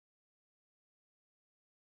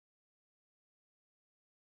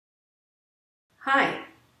Hi,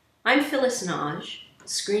 I'm Phyllis Nagy,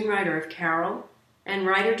 screenwriter of Carol and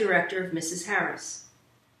writer-director of Mrs. Harris.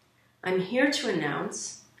 I'm here to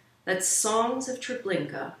announce that Songs of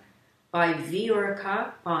Treblinka by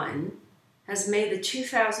Viorica Blan has made the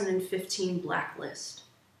 2015 Blacklist.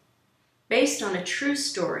 Based on a true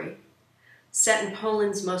story set in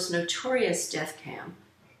Poland's most notorious death camp,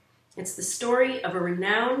 it's the story of a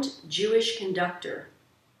renowned Jewish conductor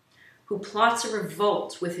who plots a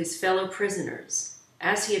revolt with his fellow prisoners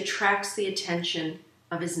as he attracts the attention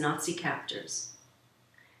of his Nazi captors.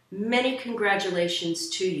 Many congratulations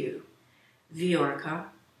to you, Viorica,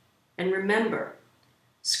 and remember,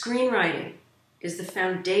 screenwriting is the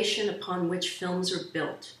foundation upon which films are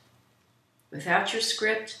built. Without your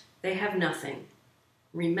script, they have nothing.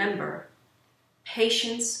 Remember,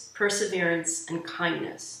 patience, perseverance, and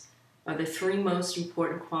kindness are the three most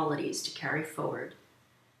important qualities to carry forward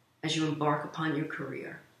as you embark upon your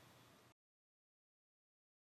career.